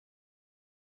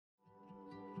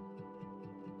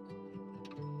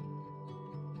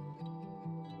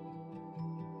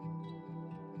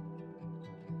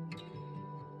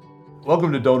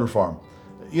Welcome to Donor Farm.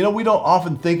 You know, we don't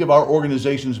often think of our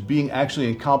organizations being actually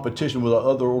in competition with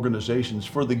other organizations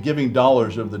for the giving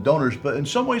dollars of the donors, but in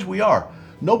some ways we are.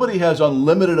 Nobody has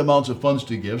unlimited amounts of funds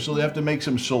to give, so they have to make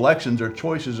some selections or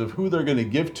choices of who they're going to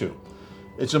give to.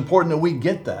 It's important that we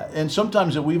get that, and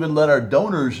sometimes that we even let our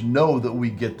donors know that we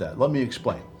get that. Let me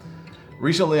explain.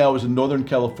 Recently, I was in Northern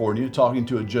California talking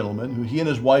to a gentleman who he and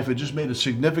his wife had just made a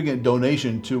significant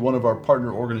donation to one of our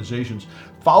partner organizations,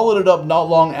 followed it up not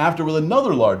long after with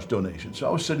another large donation. So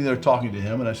I was sitting there talking to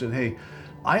him and I said, hey,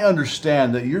 I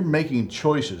understand that you're making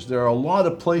choices. There are a lot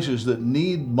of places that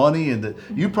need money and that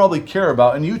you probably care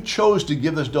about, and you chose to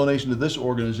give this donation to this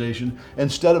organization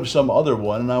instead of some other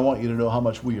one, and I want you to know how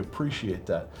much we appreciate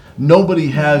that. Nobody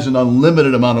has an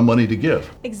unlimited amount of money to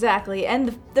give. Exactly,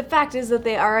 and the fact is that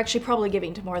they are actually probably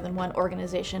giving to more than one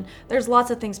organization. There's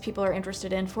lots of things people are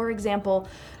interested in. For example,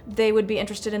 they would be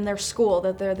interested in their school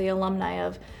that they're the alumni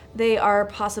of. They are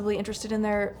possibly interested in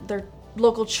their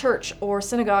local church or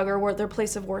synagogue or their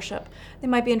place of worship. They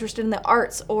might be interested in the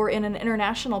arts or in an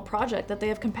international project that they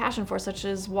have compassion for, such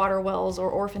as water wells or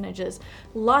orphanages.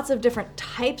 Lots of different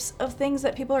types of things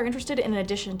that people are interested in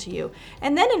addition to you.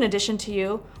 And then in addition to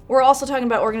you, we're also talking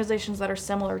about organizations that are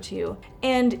similar to you.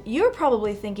 And you're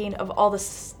probably thinking of all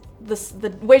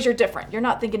the ways you're different. You're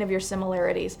not thinking of your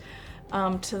similarities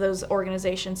to those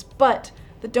organizations, but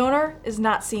the donor is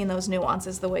not seeing those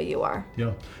nuances the way you are.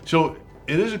 Yeah. So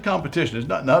it is a competition. It's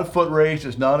not a foot race.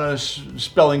 It's not a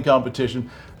spelling competition.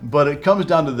 But it comes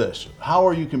down to this. How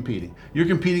are you competing? You're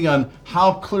competing on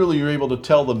how clearly you're able to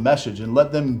tell the message and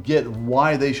let them get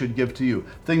why they should give to you.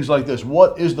 Things like this.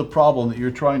 What is the problem that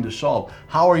you're trying to solve?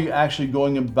 How are you actually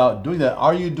going about doing that?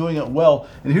 Are you doing it well?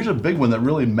 And here's a big one that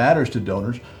really matters to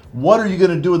donors. What are you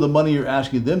going to do with the money you're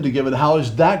asking them to give, and how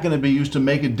is that going to be used to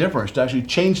make a difference, to actually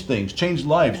change things, change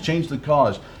lives, change the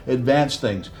cause, advance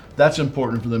things? That's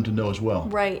important for them to know as well.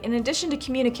 Right. In addition to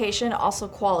communication, also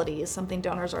quality is something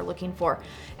donors are looking for.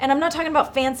 And I'm not talking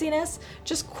about fanciness,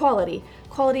 just quality.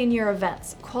 Quality in your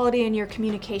events, quality in your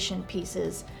communication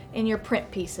pieces, in your print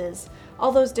pieces,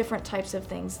 all those different types of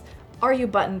things. Are you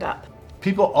buttoned up?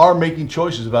 People are making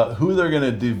choices about who they're going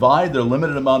to divide their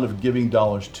limited amount of giving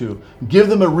dollars to. Give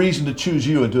them a reason to choose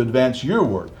you and to advance your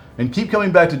work. And keep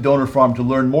coming back to Donor Farm to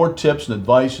learn more tips and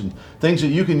advice and things that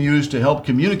you can use to help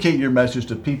communicate your message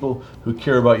to people who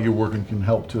care about your work and can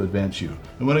help to advance you.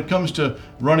 And when it comes to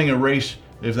running a race,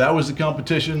 if that was the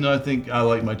competition, I think I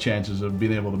like my chances of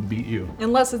being able to beat you.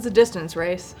 Unless it's a distance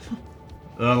race.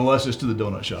 Unless it's to the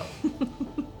donut shop.